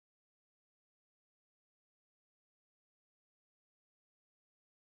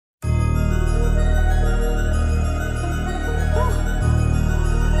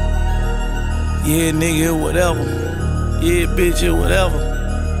Yeah, nigga, whatever. Yeah, bitch, whatever.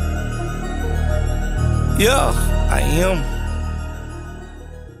 Yeah, I am.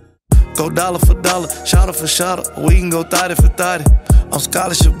 Go dollar for dollar, shotter for shotter. We can go 30 for 30. I'm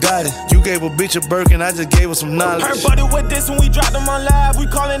scholarship guided. You gave a bitch a Birkin, I just gave her some knowledge. Her buddy with this when we dropped him on live. We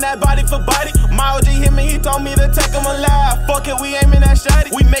calling that body for body. My OG hit me, he told me to take him alive. Fuck it, we aiming that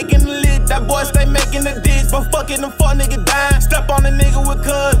shotty. We making the lit, that boy stay making the diss. But fuck it, them fuck nigga dying. Step on the nigga with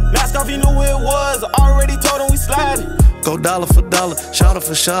cuz. Mask off, he knew who it was. Already told him we sliding. Go dollar for dollar, shotter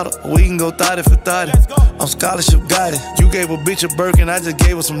for shotter. We can go 30 for 30. I'm scholarship guided. You gave a bitch a Birkin, I just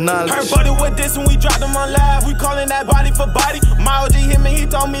gave her some knowledge. Her buddy with this when we dropped him on live. We calling that body for body. My OG hit me, he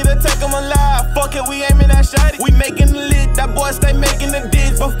told me to take him alive. Fuck it, we aiming that shotty. We making the lit, that boy stay making the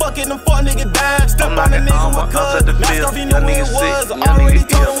diss. But fuck it, them fuck nigga dying. Step on the nigga with cuz. Mask off, he knew who it was. Already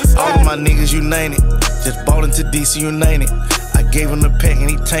told him we sliding. All of my niggas, you name it. Just bought into DC, you name it. I gave him the pack and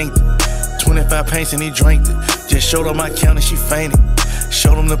he tanked it. 25 pints and he drank it. Just showed her my count and she fainted.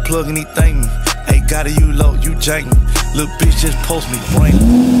 Showed him the plug and he thanked me. Hey, got it, you low, you jank me. Little bitch just post me, brain.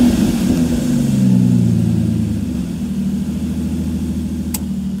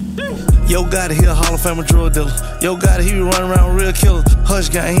 Yo, Gotti, he a Hall of Famer drug dealer. Yo, Gotti, he be running around with real killers. Hush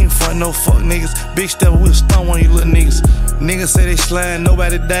gang, he ain't front no fuck niggas. Big stepper, we'll stomp on you little niggas. Niggas say they slime,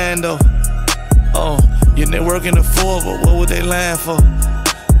 nobody dying though. Oh, your network in the four, but what would they lying for?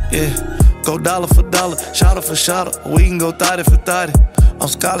 Yeah. Go dollar for dollar, shotter for shotter. We can go 30 for 30. I'm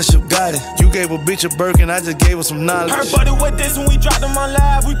scholarship guided. You gave a bitch a Birkin, I just gave her some knowledge. Her buddy with this when we dropped him on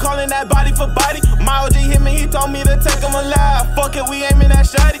live. We calling that body for body. My OG hit me, he told me to take him alive. Fuck it, we aiming that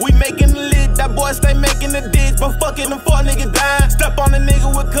shotty. We making the lit, that boy stay making the diss. But fuck it, them fuck nigga dying. Step on the nigga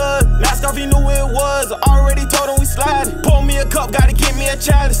with cuz. Mask off, he knew who it was. Already told him we sliding. Pour me a cup, gotta get me a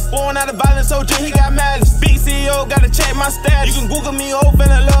chalice. Born out of violence, OG, he got malice. Big CEO, gotta check my status. You can Google me, old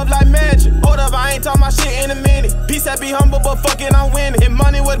feeling love like magic. Hold up, I ain't talking my shit in a minute. Peace, I be humble, but fuck it, I'm winning. And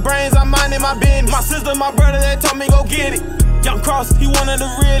money with brains, I'm minding my business. My sister, my brother, they told me go get it. Young Cross, he one of the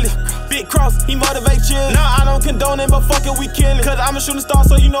realest. Big Cross, he motivate chillin'. Nah, I don't condone it, but fuck it, we killin'. Cause I'm a shooting star,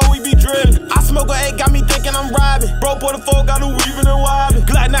 so you know we be drillin'. I smoke a 8, got me thinking I'm robbing. Bro, put a 4, got a weaving and wobbin'.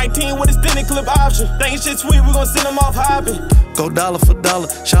 Glock 19 with a extended clip option. Thinking shit sweet, we gon' send them off hopping. Go dollar for dollar,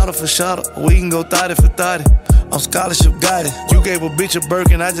 shotter for shotter. We can go 30 for 30. I'm scholarship guided. You gave a bitch a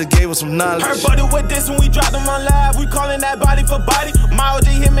Birkin, I just gave her some knowledge. Her buddy with this when we dropped him on live. We calling that body for body. My OG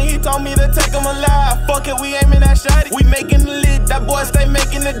hit me, he told me to take him alive. Fuck it, we aiming that shotty. We making the lit, that boy stay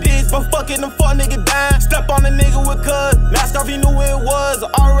making the diss. But fuck it, them fuck nigga dying. Step on the nigga with cuz. Mask off, he knew who it was.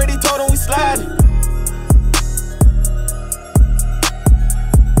 Already told him we sliding.